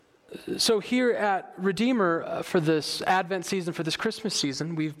So here at Redeemer, for this Advent season, for this Christmas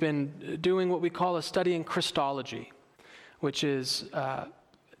season, we've been doing what we call a study in Christology, which is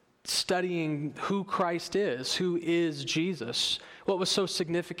studying who Christ is, who is Jesus, what was so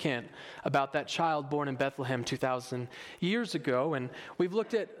significant about that child born in Bethlehem 2,000 years ago. And we've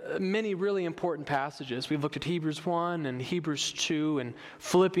looked at many really important passages. We've looked at Hebrews 1 and Hebrews 2 and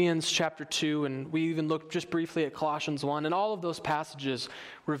Philippians chapter 2, and we even looked just briefly at Colossians 1. And all of those passages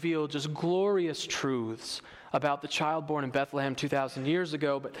reveal just glorious truths about the child born in Bethlehem 2,000 years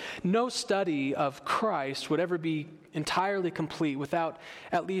ago. But no study of Christ would ever be entirely complete without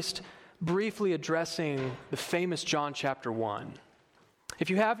at least briefly addressing the famous John chapter 1. If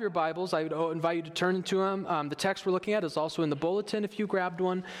you have your Bibles, I would invite you to turn into them. The text we're looking at is also in the bulletin if you grabbed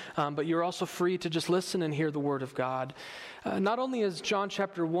one, but you're also free to just listen and hear the Word of God. Not only is John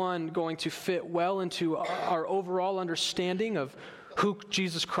chapter 1 going to fit well into our overall understanding of who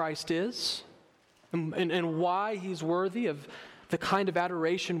Jesus Christ is and why he's worthy of the kind of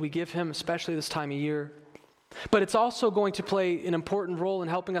adoration we give him, especially this time of year, but it's also going to play an important role in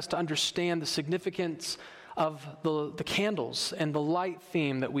helping us to understand the significance of the candles and the light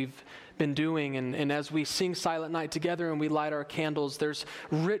theme that we've been doing. And as we sing Silent Night together and we light our candles, there's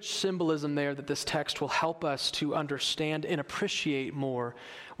rich symbolism there that this text will help us to understand and appreciate more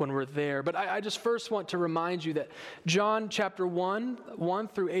when we're there. But I just first want to remind you that John chapter 1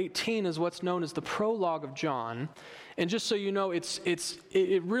 through 18 is what's known as the prologue of John. And just so you know,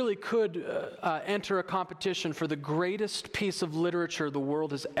 it really could enter a competition for the greatest piece of literature the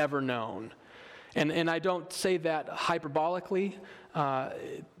world has ever known. And I don't say that hyperbolically.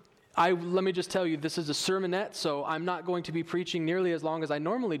 Let me just tell you, this is a sermonette, so I'm not going to be preaching nearly as long as I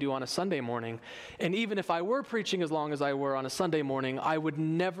normally do on a Sunday morning. And even if I were preaching as long as I were on a Sunday morning, I would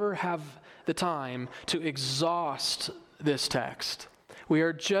never have the time to exhaust this text. We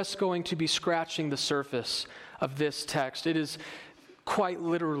are just going to be scratching the surface of this text. It is quite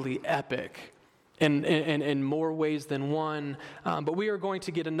literally epic in more ways than one, but we are going to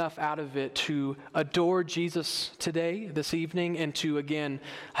get enough out of it to adore Jesus today, this evening, and to, again,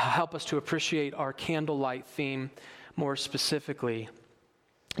 help us to appreciate our candlelight theme more specifically.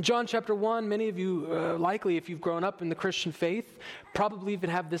 John chapter 1, many of you, likely if you've grown up in the Christian faith, probably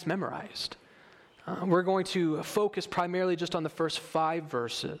even have this memorized. We're going to focus primarily just on the first 5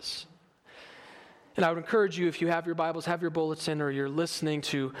 verses. And I would encourage you, if you have your Bibles, have your bulletin, or you're listening,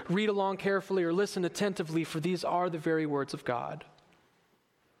 to read along carefully or listen attentively, for these are the very words of God.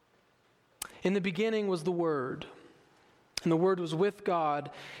 In the beginning was the Word, and the Word was with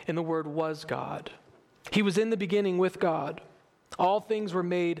God, and the Word was God. He was in the beginning with God. All things were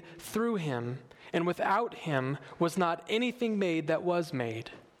made through him, and without him was not anything made that was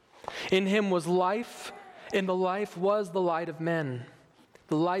made. In him was life, and the life was the light of men.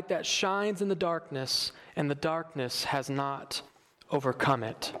 The light that shines in the darkness, and the darkness has not overcome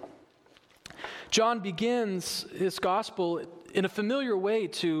it. John begins his gospel in a familiar way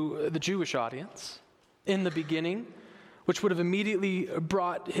to the Jewish audience, in the beginning, which would have immediately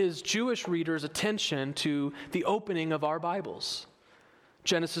brought his Jewish readers' attention to the opening of our Bibles.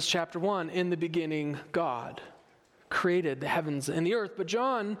 Genesis chapter 1, in the beginning, God created the heavens and the earth. But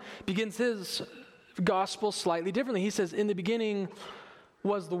John begins his gospel slightly differently. He says, in the beginning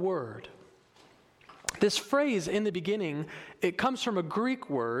was the Word. This phrase, in the beginning, it comes from a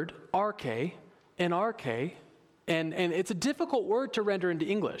Greek word, arche, and it's a difficult word to render into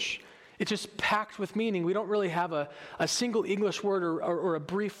English. It's just packed with meaning. We don't really have a single English word or a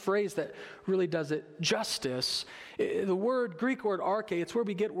brief phrase that really does it justice. The Greek word arche, it's where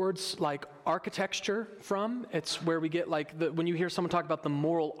we get words like architecture from. It's where we get when you hear someone talk about the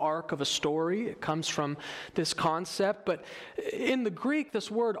moral arc of a story, it comes from this concept. But in the Greek,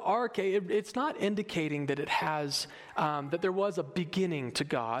 this word arche, it's not indicating that it has, that there was a beginning to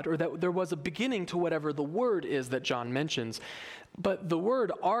God, or that there was a beginning to whatever the word is that John mentions. But the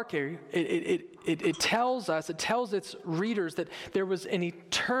word arche, it tells its readers that there was an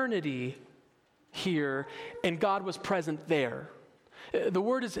eternity here, and God was present there. The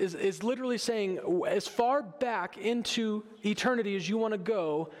word is literally saying, as far back into eternity as you want to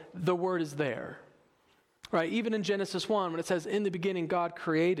go, the word is there. Right? Even in Genesis 1, when it says, in the beginning God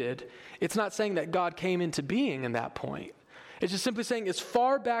created, it's not saying that God came into being in that point. It's just simply saying, as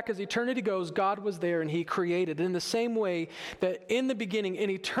far back as eternity goes, God was there and he created. In the same way that in the beginning, in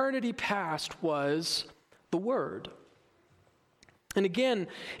eternity past, was the Word. And again,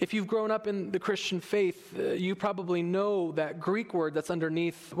 if you've grown up in the Christian faith, you probably know that Greek word that's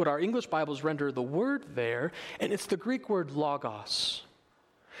underneath what our English Bibles render the word there, and it's the Greek word logos.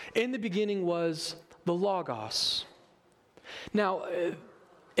 In the beginning was the logos. Now,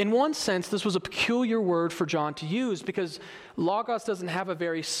 In one sense, this was a peculiar word for John to use because logos doesn't have a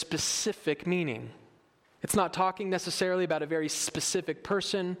very specific meaning. It's not talking necessarily about a very specific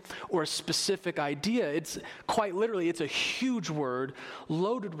person or a specific idea. It's quite literally, it's a huge word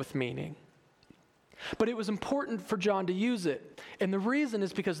loaded with meaning. But it was important for John to use it. And the reason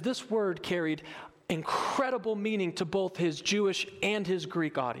is because this word carried incredible meaning to both his Jewish and his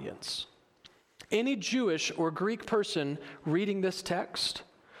Greek audience. Any Jewish or Greek person reading this text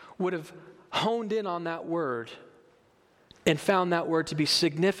would have honed in on that word and found that word to be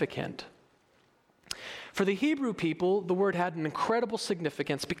significant. For the Hebrew people, the word had an incredible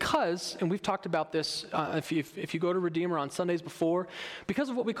significance because, and we've talked about this if you go to Redeemer on Sundays before, because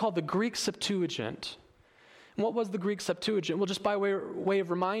of what we call the Greek Septuagint. And what was the Greek Septuagint? Well, just by way of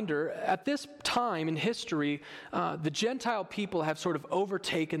reminder, at this time in history, the Gentile people have sort of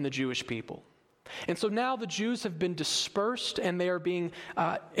overtaken the Jewish people. And so now the Jews have been dispersed and they are being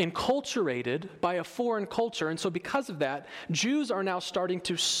enculturated by a foreign culture. And so because of that, Jews are now starting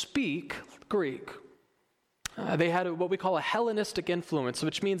to speak Greek. They had what we call a Hellenistic influence,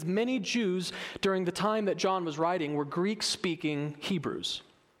 which means many Jews during the time that John was writing were Greek-speaking Hebrews.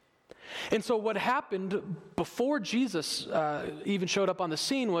 And so what happened before Jesus even showed up on the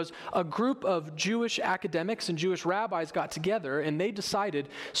scene was a group of Jewish academics and Jewish rabbis got together and they decided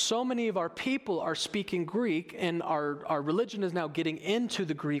so many of our people are speaking Greek and our religion is now getting into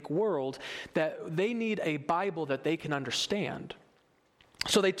the Greek world that they need a Bible that they can understand.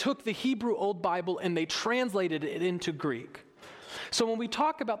 So they took the Hebrew Old Bible and they translated it into Greek. So when we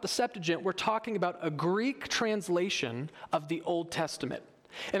talk about the Septuagint, we're talking about a Greek translation of the Old Testament.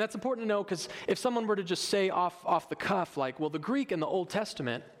 And that's important to know because if someone were to just say off the cuff, like, well, the Greek in the Old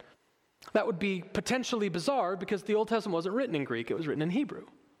Testament, that would be potentially bizarre because the Old Testament wasn't written in Greek, it was written in Hebrew.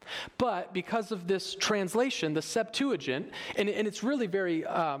 But because of this translation, the Septuagint, and it's really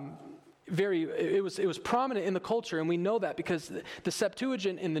it was prominent in the culture, and we know that because the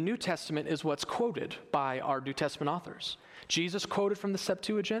Septuagint in the New Testament is what's quoted by our New Testament authors. Jesus quoted from the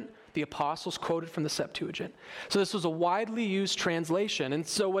Septuagint. The apostles quoted from the Septuagint. So this was a widely used translation. And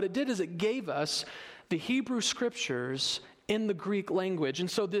so what it did is it gave us the Hebrew scriptures in the Greek language.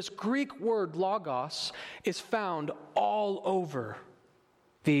 And so this Greek word logos is found all over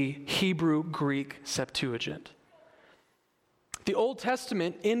the Hebrew-Greek Septuagint. The Old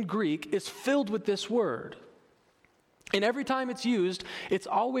Testament in Greek is filled with this word. And every time it's used, it's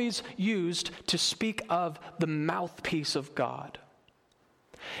always used to speak of the mouthpiece of God.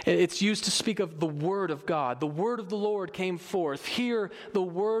 It's used to speak of the word of God. The word of the Lord came forth. Hear the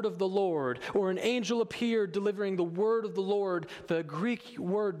word of the Lord. Or an angel appeared delivering the word of the Lord. The Greek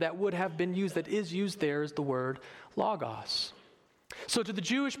word that would have been used, that is used there, is the word logos. So to the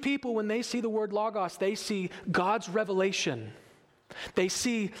Jewish people, when they see the word logos, they see God's revelation. They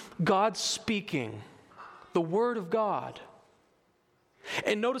see God speaking, the word of God.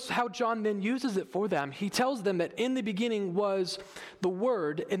 And notice how John then uses it for them. He tells them that in the beginning was the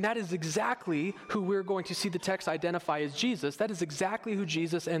Word, and that is exactly who we're going to see the text identify as Jesus. That is exactly who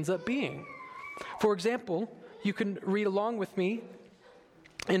Jesus ends up being. For example, you can read along with me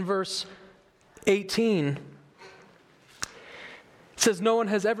in verse 18. It says, "No one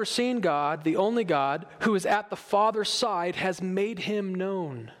has ever seen God, the only God, who is at the Father's side, has made him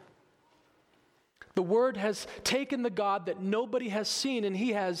known." The Word has taken the God that nobody has seen, and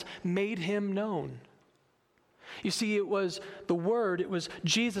he has made him known. You see, it was the Word, it was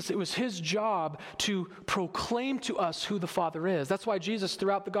Jesus, it was his job to proclaim to us who the Father is. That's why Jesus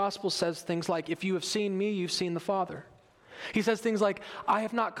throughout the Gospel says things like, "If you have seen me, you've seen the Father." He says things like, "I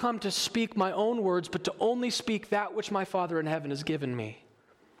have not come to speak my own words, but to only speak that which my Father in heaven has given me."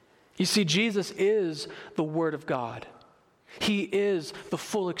 You see, Jesus is the Word of God. He is the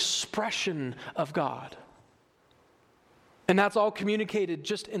full expression of God. And that's all communicated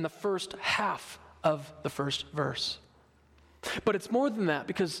just in the first half of the first verse. But it's more than that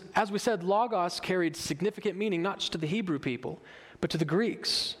because, as we said, logos carried significant meaning not just to the Hebrew people, but to the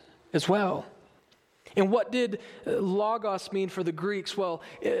Greeks as well. And what did logos mean for the Greeks? Well,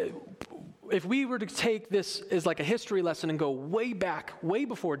 if we were to take this as like a history lesson and go way back, way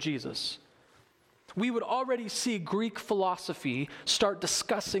before Jesus, we would already see Greek philosophy start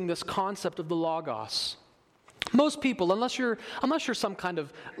discussing this concept of the logos. Most people, unless you're some kind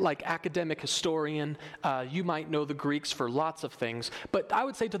of like academic historian, you might know the Greeks for lots of things. But I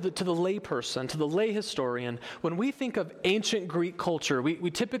would say to the lay person, to the lay historian, when we think of ancient Greek culture, we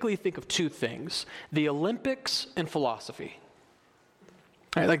typically think of two things: the Olympics and philosophy.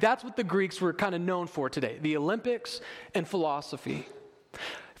 All right, like that's what the Greeks were kind of known for today: the Olympics and philosophy.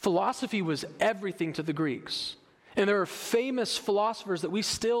 Philosophy was everything to the Greeks. And there are famous philosophers that we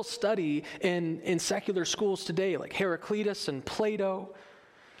still study in secular schools today, like Heraclitus and Plato.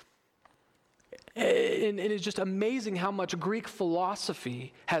 And it's just amazing how much Greek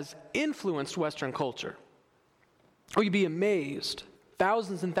philosophy has influenced Western culture. Oh, you'd be amazed.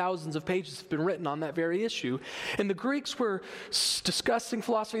 Thousands and thousands of pages have been written on that very issue. And the Greeks were discussing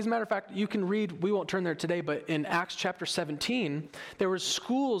philosophy. As a matter of fact, you can read, we won't turn there today, but in Acts chapter 17, there were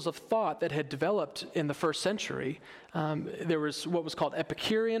schools of thought that had developed in the first century. There was what was called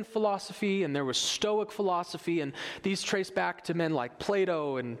Epicurean philosophy, and there was Stoic philosophy, and these trace back to men like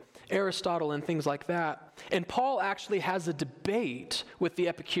Plato and Aristotle and things like that. And Paul actually has a debate with the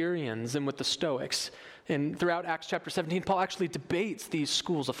Epicureans and with the Stoics. And throughout Acts chapter 17, Paul actually debates these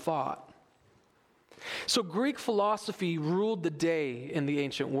schools of thought. So Greek philosophy ruled the day in the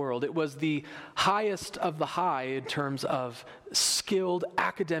ancient world. It was the highest of the high in terms of skilled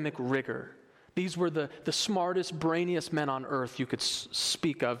academic rigor. These were the smartest, brainiest men on earth you could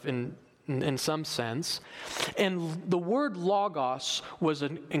speak of in some sense. And the word logos was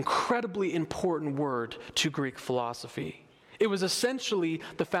an incredibly important word to Greek philosophy. It was essentially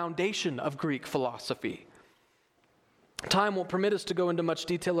the foundation of Greek philosophy. Time won't permit us to go into much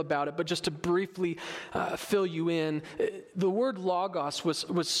detail about it, but just to briefly fill you in, the word logos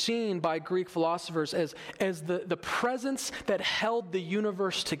was seen by Greek philosophers as the presence that held the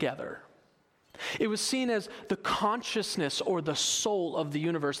universe together. It was seen as the consciousness or the soul of the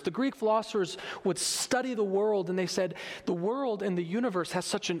universe. The Greek philosophers would study the world, and they said the world and the universe has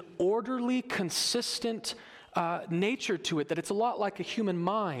such an orderly, consistent nature to it that it's a lot like a human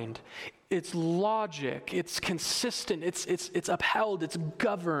mind. It's logic, it's consistent, it's upheld, it's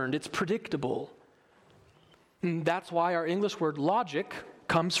governed, it's predictable. And that's why our English word logic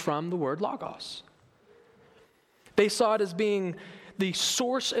comes from the word logos. They saw it as being the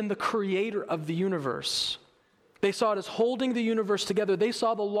source and the creator of the universe. They saw it as holding the universe together. They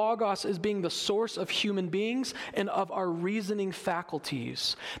saw the Logos as being the source of human beings and of our reasoning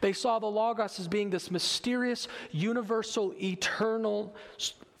faculties. They saw the Logos as being this mysterious, universal, eternal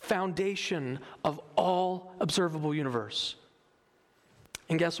foundation of all observable universe.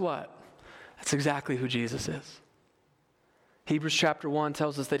 And guess what? That's exactly who Jesus is. Hebrews chapter 1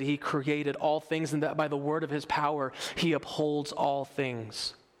 tells us that he created all things and that by the word of his power, he upholds all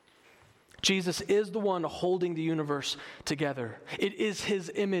things. Jesus is the one holding the universe together. It is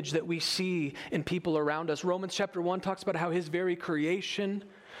his image that we see in people around us. Romans chapter 1 talks about how his very creation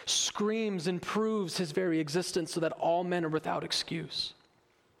screams and proves his very existence so that all men are without excuse.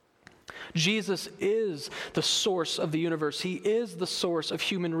 Jesus is the source of the universe. He is the source of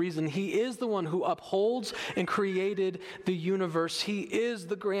human reason. He is the one who upholds and created the universe. He is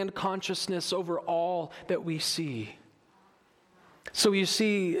the grand consciousness over all that we see. So you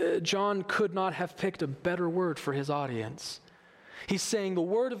see, John could not have picked a better word for his audience. He's saying the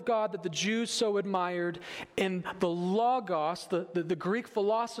word of God that the Jews so admired and the logos, the Greek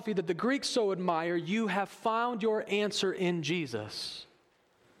philosophy that the Greeks so admire, you have found your answer in Jesus.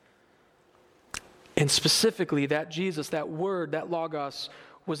 And specifically, that Jesus, that word, that logos,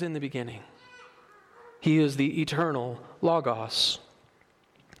 was in the beginning. He is the eternal logos.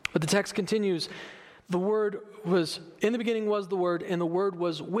 But the text continues, the word was, in the beginning was the word, and the word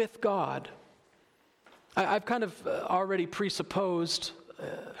was with God. I've kind of already presupposed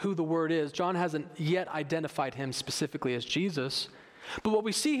who the word is. John hasn't yet identified him specifically as Jesus. But what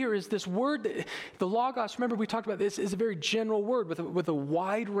we see here is this word, the logos, remember we talked about this, is a very general word with a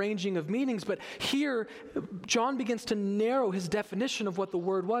wide ranging of meanings. But here, John begins to narrow his definition of what the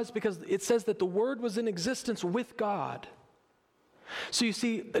word was because it says that the word was in existence with God. So you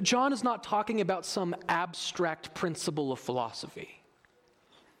see, John is not talking about some abstract principle of philosophy.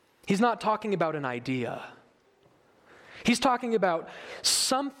 He's not talking about an idea. He's talking about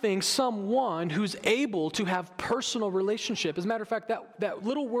something, someone who's able to have personal relationship. As a matter of fact, that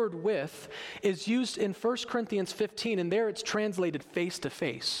little word with is used in 1 Corinthians 15, and there it's translated face to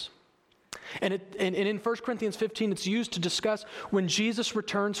face. And in 1 Corinthians 15, it's used to discuss when Jesus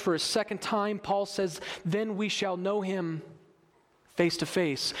returns for a second time. Paul says, then we shall know him face to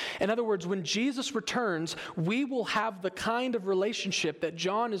face. In other words, when Jesus returns, we will have the kind of relationship that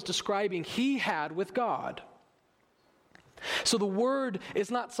John is describing he had with God. So the word is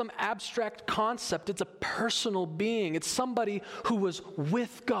not some abstract concept, it's a personal being. It's somebody who was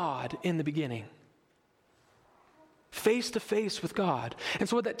with God in the beginning. Face to face with God. And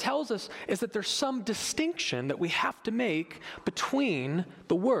so what that tells us is that there's some distinction that we have to make between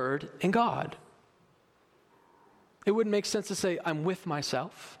the word and God. It wouldn't make sense to say, I'm with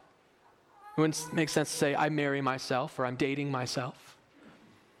myself. It wouldn't make sense to say, I marry myself or I'm dating myself.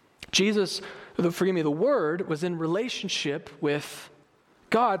 Jesus the Word was in relationship with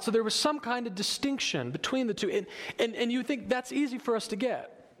God. So there was some kind of distinction between the two. And you think that's easy for us to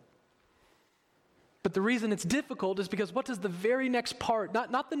get. But the reason it's difficult is because what does the very next part,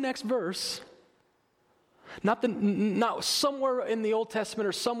 not the next verse, not somewhere in the Old Testament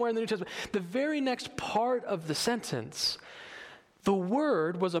or somewhere in the New Testament, the very next part of the sentence, the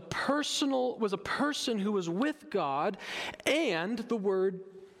Word was a person who was with God, and the Word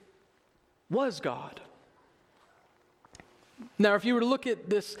was God. Now, if you were to look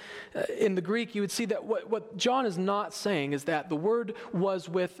at this in the Greek, you would see that what John is not saying is that the Word was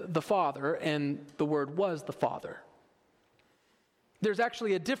with the Father and the Word was the Father. There's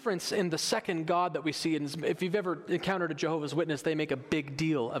actually a difference in the second God that we see. And if you've ever encountered a Jehovah's Witness, they make a big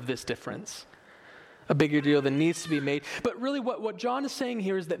deal of this difference. A bigger deal that needs to be made. But really what John is saying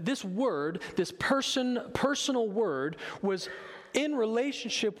here is that this Word, this personal Word, was in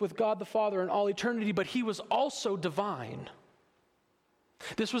relationship with God the Father in all eternity, but he was also divine.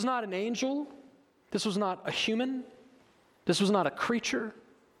 This was not an angel. This was not a human. This was not a creature.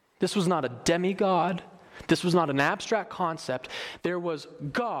 This was not a demigod. This was not an abstract concept. There was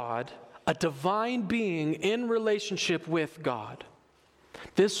God, a divine being in relationship with God.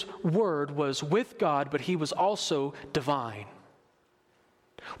 This Word was with God, but he was also divine.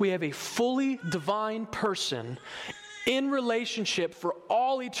 We have a fully divine person in relationship for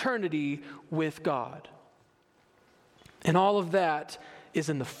all eternity with God. And all of that is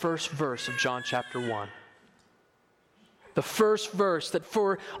in the first verse of John chapter 1. The first verse, that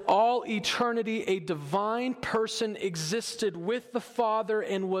for all eternity a divine person existed with the Father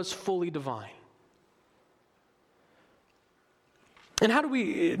and was fully divine. And how do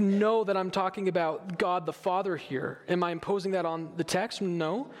we know that I'm talking about God the Father here? Am I imposing that on the text?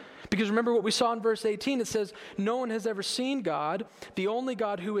 No. Because remember what we saw in verse 18, it says, no one has ever seen God, the only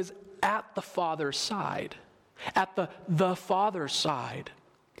God who is at the Father's side. At the Father's side.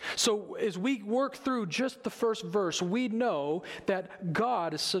 So as we work through just the first verse, we know that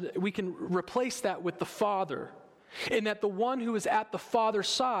God, we can replace that with the Father. And that the one who is at the Father's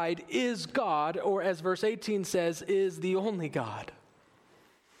side is God, or as verse 18 says, is the only God.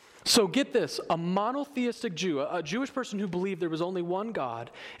 So get this, a monotheistic Jew, a Jewish person who believed there was only one God,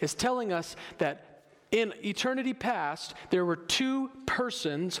 is telling us that in eternity past, there were two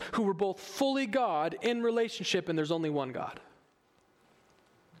persons who were both fully God in relationship, and there's only one God.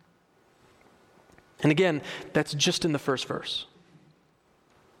 And again, that's just in the first verse.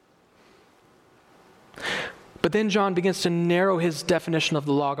 But then John begins to narrow his definition of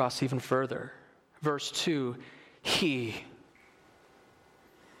the Logos even further. Verse 2, he.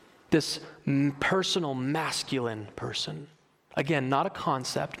 This personal, masculine person. Again, not a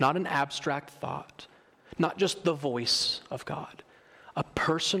concept, not an abstract thought, not just the voice of God. A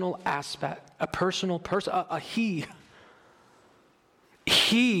personal aspect, a personal person, a he.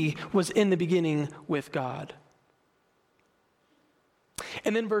 He was in the beginning with God.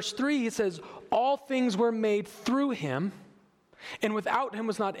 And then verse 3, he says, all things were made through him, and without him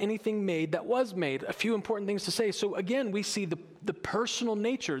was not anything made that was made. A few important things to say. So again, we see the personal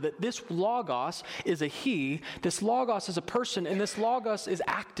nature, that this Logos is a he, this Logos is a person, and this Logos is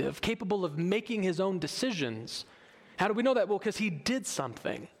active, capable of making his own decisions. How do we know that? Well, because he did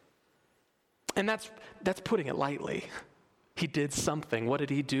something. And that's putting it lightly. He did something. What did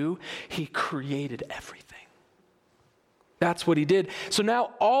he do? He created everything. That's what he did. So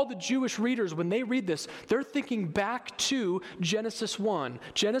now all the Jewish readers, when they read this, they're thinking back to Genesis 1.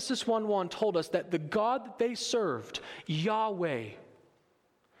 Genesis 1:1 told us that the God that they served, Yahweh,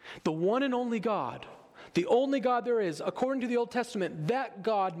 the one and only God, the only God there is, according to the Old Testament, that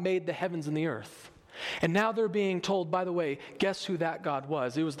God made the heavens and the earth. And now they're being told, by the way, guess who that God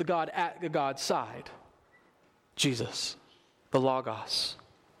was? It was the God at the God's side. Jesus, the Logos.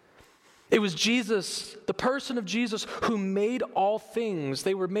 It was Jesus, the person of Jesus, who made all things.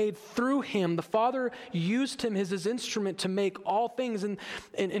 They were made through him. The Father used him as his instrument to make all things.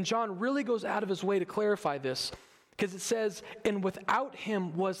 And John really goes out of his way to clarify this, because it says, and without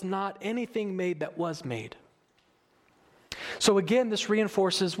him was not anything made that was made. So again, this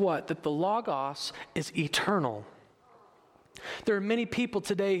reinforces what? That the Logos is eternal. There are many people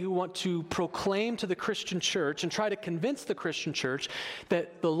today who want to proclaim to the Christian church and try to convince the Christian church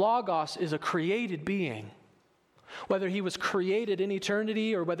that the Logos is a created being. Whether he was created in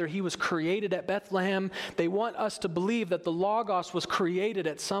eternity or whether he was created at Bethlehem, they want us to believe that the Logos was created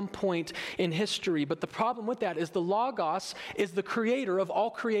at some point in history. But the problem with that is the Logos is the creator of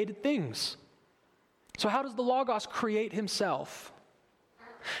all created things. So how does the Logos create himself?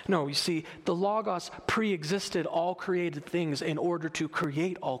 No, you see, the Logos pre-existed all created things in order to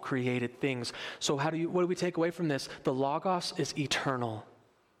create all created things. So what do we take away from this? The Logos is eternal.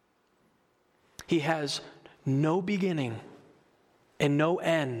 He has no beginning and no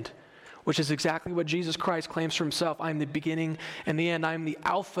end, which is exactly what Jesus Christ claims for himself. I am the beginning and the end. I am the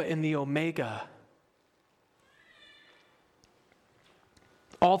Alpha and the Omega.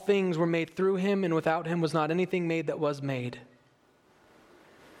 All things were made through him, and without him was not anything made that was made.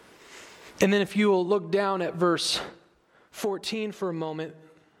 And then if you will look down at verse 14 for a moment,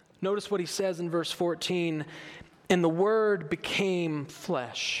 notice what he says in verse 14, and the Word became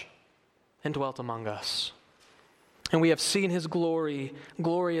flesh and dwelt among us. And we have seen his glory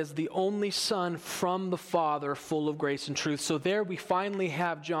as the only Son from the Father, full of grace and truth. So there we finally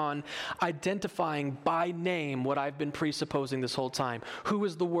have John identifying by name what I've been presupposing this whole time. Who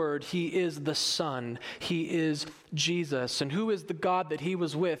is the Word? He is the Son. He is Jesus. And who is the God that he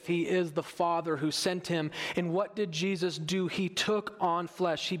was with? He is the Father who sent him. And what did Jesus do? He took on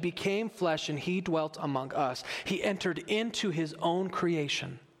flesh. He became flesh and he dwelt among us. He entered into his own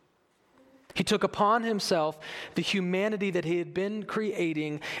creation. He took upon himself the humanity that he had been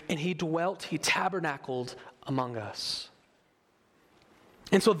creating, and he tabernacled among us.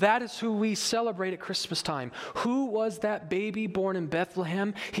 And so that is who we celebrate at Christmas time. Who was that baby born in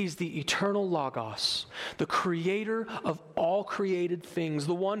Bethlehem? He's the eternal Logos, the creator of all created things,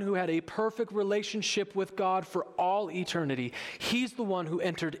 the one who had a perfect relationship with God for all eternity. He's the one who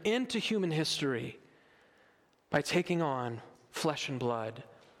entered into human history by taking on flesh and blood,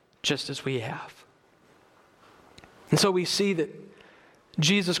 just as we have. And so we see that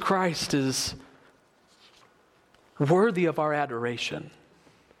Jesus Christ is worthy of our adoration.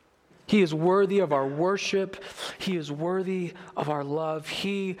 He is worthy of our worship. He is worthy of our love.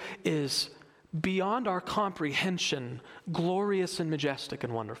 He is beyond our comprehension, glorious and majestic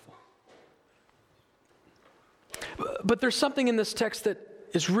and wonderful. But there's something in this text that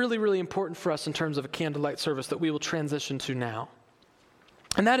is really, really important for us in terms of a candlelight service that we will transition to now.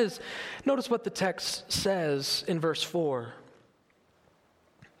 And that is, notice what the text says in verse 4.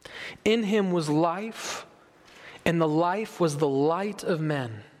 In him was life, and the life was the light of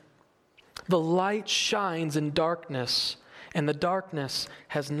men. The light shines in darkness, and the darkness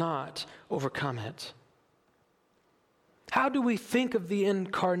has not overcome it. How do we think of the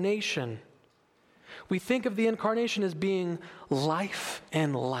incarnation? We think of the incarnation as being life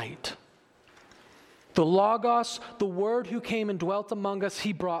and light. The Logos, the Word who came and dwelt among us,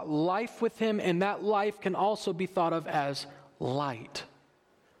 he brought life with him, and that life can also be thought of as light.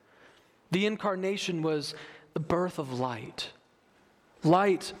 The incarnation was the birth of light.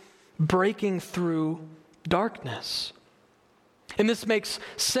 Light breaking through darkness. And this makes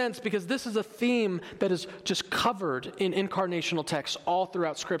sense because this is a theme that is just covered in incarnational texts all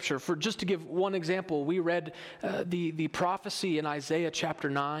throughout Scripture. For just to give one example, we read the prophecy in Isaiah chapter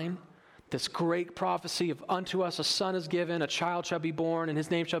 9. This great prophecy of unto us a son is given, a child shall be born, and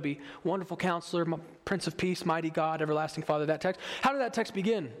his name shall be Wonderful Counselor, Prince of Peace, Mighty God, Everlasting Father. That text. How did that text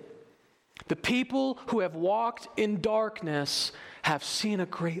begin? The people who have walked in darkness have seen a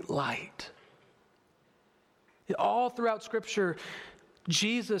great light. All throughout Scripture,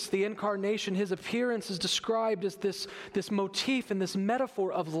 Jesus, the incarnation, his appearance is described as this motif and this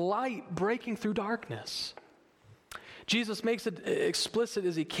metaphor of light breaking through darkness. Jesus makes it explicit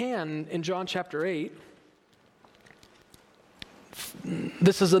as he can in John chapter 8.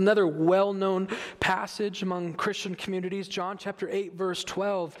 This is another well-known passage among Christian communities. John chapter 8, verse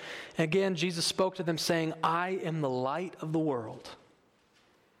 12. Again, Jesus spoke to them saying, I am the light of the world.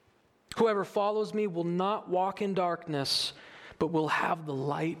 Whoever follows me will not walk in darkness, but will have the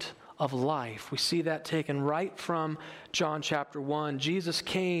light of life. We see that taken right from John chapter 1. Jesus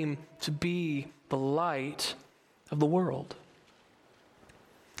came to be the light of the world.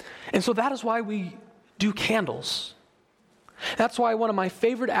 And so that is why we do candles. That's why one of my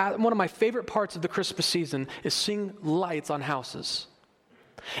favorite parts of the Christmas season is seeing lights on houses.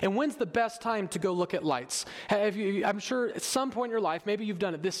 And when's the best time to go look at lights? I'm sure at some point in your life, maybe you've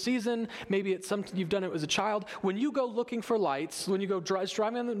done it this season, maybe you've done it as a child. When you go looking for lights, when you go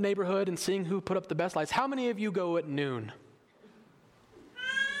driving in the neighborhood and seeing who put up the best lights, how many of you go at noon?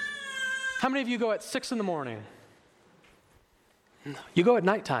 How many of you go at 6 in the morning? You go at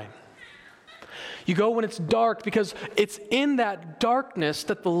nighttime. You go when it's dark because it's in that darkness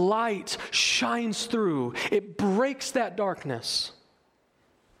that the light shines through. It breaks that darkness.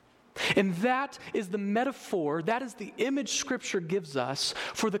 And that is the metaphor, that is the image Scripture gives us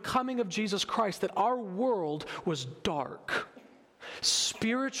for the coming of Jesus Christ, that our world was dark.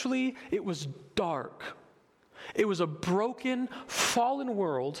 Spiritually, it was dark. It was a broken, fallen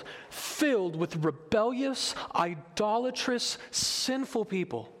world filled with rebellious, idolatrous, sinful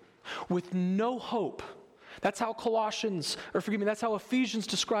people with no hope. That's how that's how Ephesians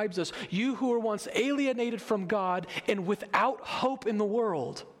describes us. You who were once alienated from God and without hope in the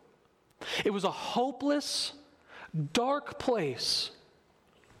world. It was a hopeless, dark place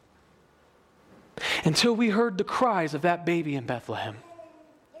until we heard the cries of that baby in Bethlehem.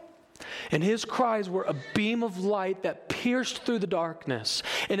 And his cries were a beam of light that pierced through the darkness.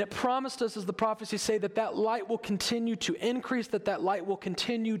 And it promised us, as the prophecies say, that light will continue to increase, that light will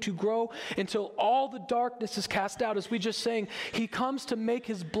continue to grow until all the darkness is cast out. As we just sang, he comes to make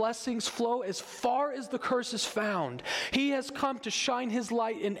his blessings flow as far as the curse is found. He has come to shine his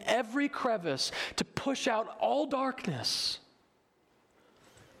light in every crevice, to push out all darkness.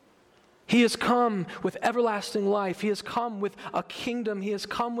 He has come with everlasting life. He has come with a kingdom. He has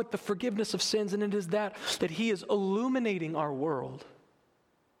come with the forgiveness of sins, and it is that he is illuminating our world.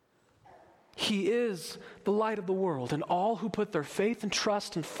 He is the light of the world, and all who put their faith and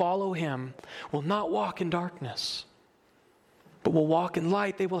trust and follow him will not walk in darkness, but will walk in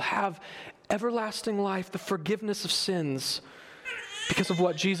light. They will have everlasting life, the forgiveness of sins, because of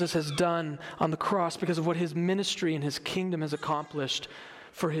what Jesus has done on the cross, because of what his ministry and his kingdom has accomplished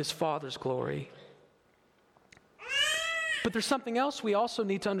for his Father's glory. But there's something else we also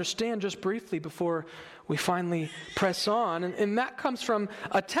need to understand just briefly before we finally press on, and that comes from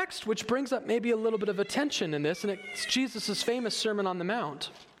a text which brings up maybe a little bit of attention in this, and it's Jesus' famous Sermon on the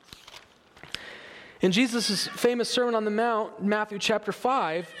Mount. In Jesus' famous Sermon on the Mount, Matthew chapter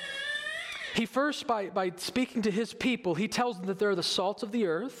 5, he first, by speaking to his people, he tells them that they're the salt of the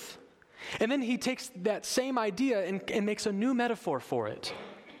earth. And then he takes that same idea and makes a new metaphor for it.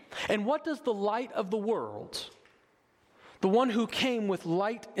 And what does the light of the world, the one who came with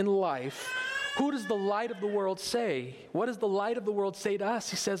light and life, who does the light of the world say? What does the light of the world say to us?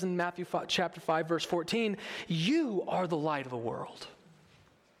 He says in Matthew chapter 5, verse 14, you are the light of the world.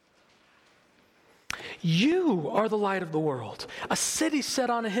 You are the light of the world. A city set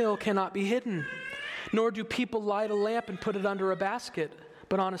on a hill cannot be hidden, nor do people light a lamp and put it under a basket,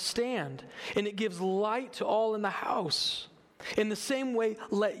 but on a stand, and it gives light to all in the house. In the same way,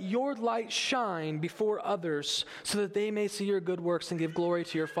 let your light shine before others, so that they may see your good works and give glory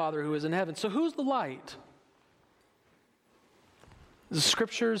to your Father who is in heaven. So who's the light? The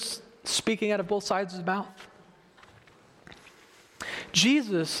Scriptures speaking out of both sides of his mouth?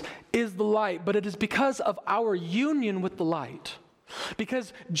 Jesus is the light, but it is because of our union with the light.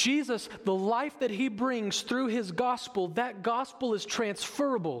 Because Jesus, the life that he brings through his gospel, that gospel is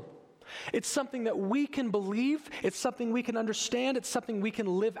transferable. It's something that we can believe, it's something we can understand, it's something we can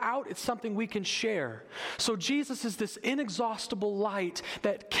live out, it's something we can share. So Jesus is this inexhaustible light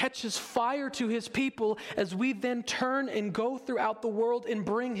that catches fire to his people as we then turn and go throughout the world and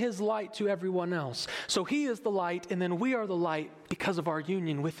bring his light to everyone else. So he is the light, and then we are the light because of our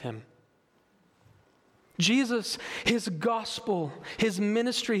union with him. Jesus, his gospel, his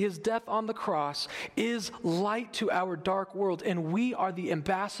ministry, his death on the cross is light to our dark world, and we are the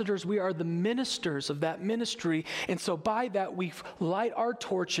ambassadors, we are the ministers of that ministry, and so by that we light our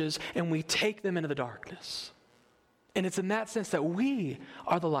torches and we take them into the darkness. And it's in that sense that we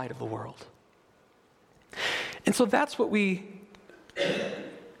are the light of the world. And so that's what we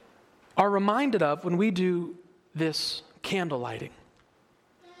are reminded of when we do this candle lighting.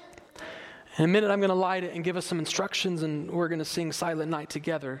 In a minute, I'm going to light it and give us some instructions, and we're going to sing Silent Night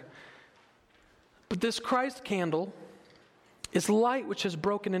together. But this Christ candle is light which has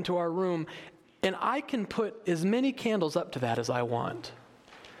broken into our room, and I can put as many candles up to that as I want,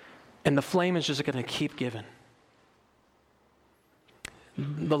 and the flame is just going to keep giving.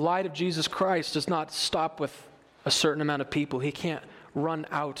 The light of Jesus Christ does not stop with a certain amount of people. He can't run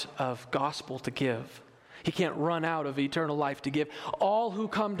out of gospel to give. He can't run out of eternal life to give. All who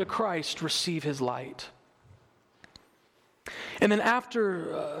come to Christ receive his light. And then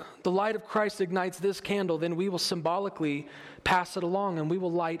after the light of Christ ignites this candle, then we will symbolically pass it along, and we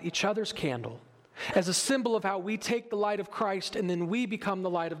will light each other's candle as a symbol of how we take the light of Christ and then we become the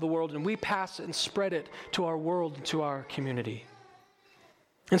light of the world, and we pass it and spread it to our world and to our community.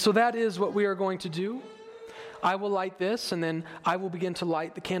 And so that is what we are going to do. I will light this, and then I will begin to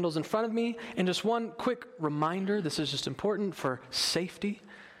light the candles in front of me. And just one quick reminder, this is just important for safety.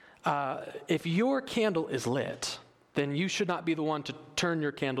 If your candle is lit, then you should not be the one to turn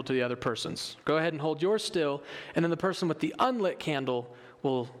your candle to the other person's. Go ahead and hold yours still, and then the person with the unlit candle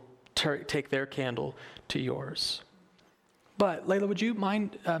will take their candle to yours. But Layla, would you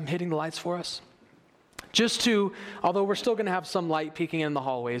mind hitting the lights for us? Although we're still going to have some light peeking in the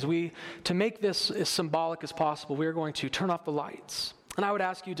hallways, to make this as symbolic as possible, we are going to turn off the lights. And I would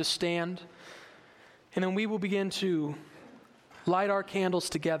ask you to stand, and then we will begin to light our candles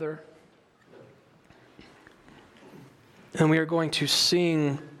together. And we are going to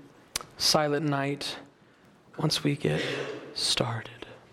sing Silent Night once we get started.